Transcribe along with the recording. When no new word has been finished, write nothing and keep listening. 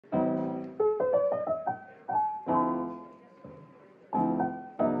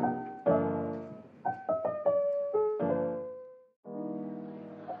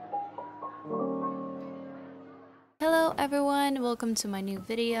everyone, welcome to my new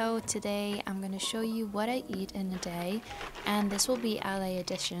video. Today I'm going to show you what I eat in a day, and this will be LA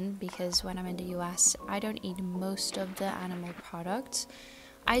edition because when I'm in the US I don't eat most of the animal products.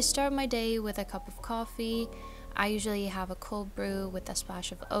 I start my day with a cup of coffee. I usually have a cold brew with a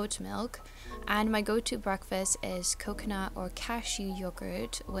splash of oat milk, and my go-to breakfast is coconut or cashew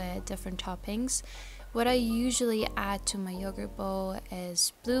yogurt with different toppings. What I usually add to my yogurt bowl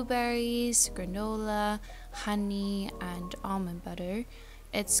is blueberries, granola, honey, and almond butter.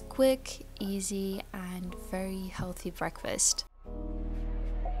 It's quick, easy, and very healthy breakfast.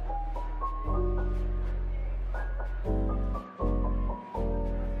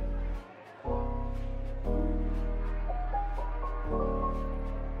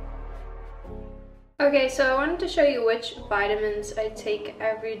 Okay, so I wanted to show you which vitamins I take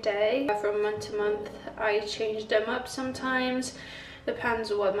every day. From month to month, I change them up sometimes.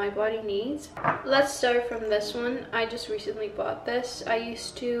 Depends what my body needs. Let's start from this one. I just recently bought this. I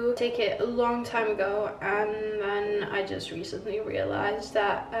used to take it a long time ago, and then I just recently realized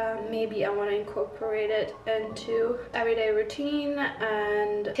that maybe I want to incorporate it into everyday routine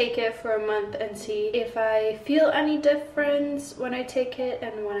and take it for a month and see if I feel any difference when I take it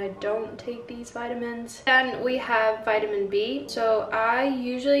and when I don't take these vitamins. Then we have vitamin B. So I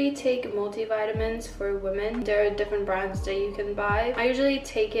usually take multivitamins for women. There are different brands that you can buy. I usually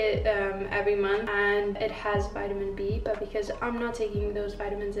take it every month, and it has vitamin B, but because I'm not taking those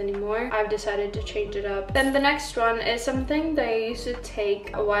vitamins anymore, I've decided to change it up. Then the next one is something that I used to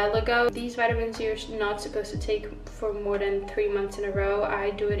take a while ago. These vitamins you're not supposed to take for more than 3 months in a row. I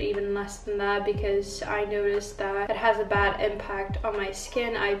do it even less than that because I noticed that it has a bad impact on my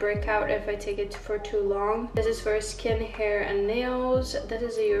skin. I break out if I take it for too long. This is for skin, hair, and nails. This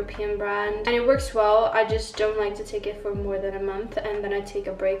is a European brand and it works well. I just don't like to take it for more than a month, and then I take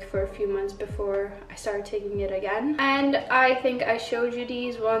a break for a few months before I start taking it again. And I think I showed you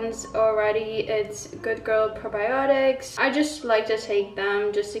these ones already. It's Good Girl Probiotics. I just like to take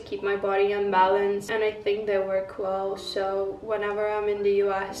them just to keep my body in balance, and I think they work well. So whenever I'm in the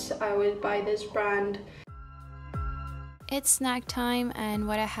US, I would buy this brand. It's snack time, and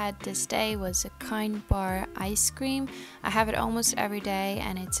what I had this day was a Kind Bar ice cream. I have it almost every day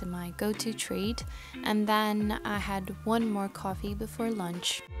and it's my go-to treat. And then I had one more coffee before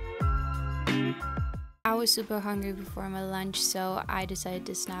lunch. I was super hungry before my lunch, so I decided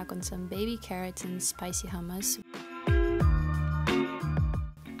to snack on some baby carrots and spicy hummus.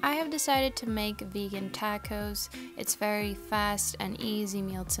 I have decided to make vegan tacos. It's very fast and easy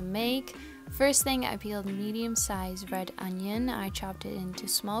meal to make. First thing, I peeled medium-sized red onion. I chopped it into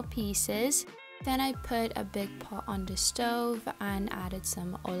small pieces. Then I put a big pot on the stove and added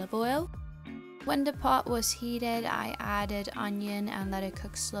some olive oil. When the pot was heated, I added onion and let it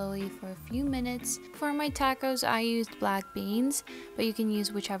cook slowly for a few minutes. For my tacos, I used black beans, but you can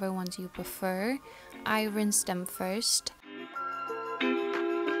use whichever ones you prefer. I rinsed them first.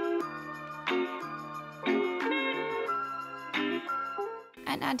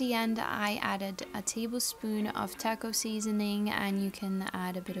 And at the end, I added a tablespoon of taco seasoning, and you can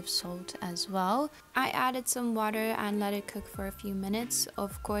add a bit of salt as well. I added some water and let it cook for a few minutes.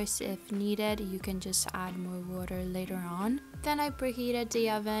 Of course, if needed, you can just add more water later on. Then I preheated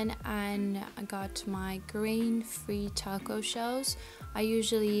the oven and I got my grain-free taco shells. I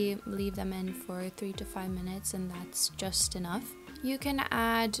usually leave them in for 3 to 5 minutes, and that's just enough. You can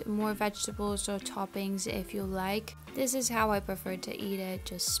add more vegetables or toppings if you like. This is how I prefer to eat it,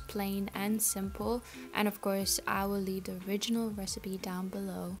 just plain and simple. And of course, I will leave the original recipe down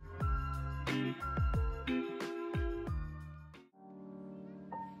below.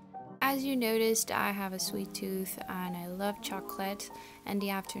 As you noticed, I have a sweet tooth and I love chocolate. In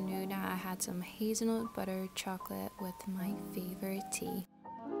the afternoon, I had some hazelnut butter chocolate with my favorite tea.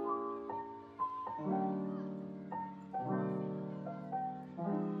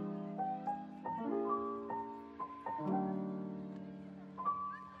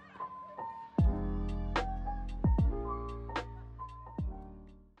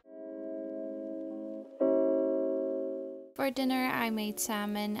 For dinner, I made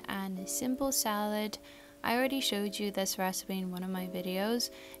salmon and a simple salad. I already showed you this recipe in one of my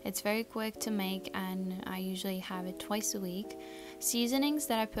videos. It's very quick to make and I usually have it twice a week. Seasonings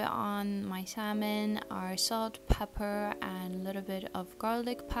that I put on my salmon are salt, pepper, and a little bit of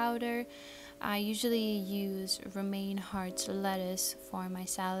garlic powder. I usually use romaine hearts lettuce for my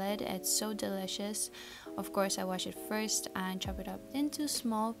salad. It's so delicious. Of course, I wash it first and chop it up into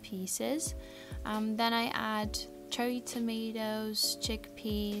small pieces. Then I add cherry tomatoes,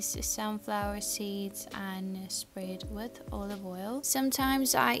 chickpeas, sunflower seeds, and spray it with olive oil.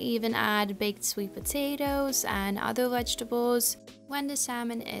 Sometimes I even add baked sweet potatoes and other vegetables. When the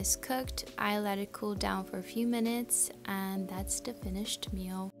salmon is cooked, I let it cool down for a few minutes, and that's the finished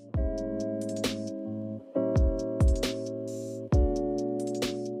meal.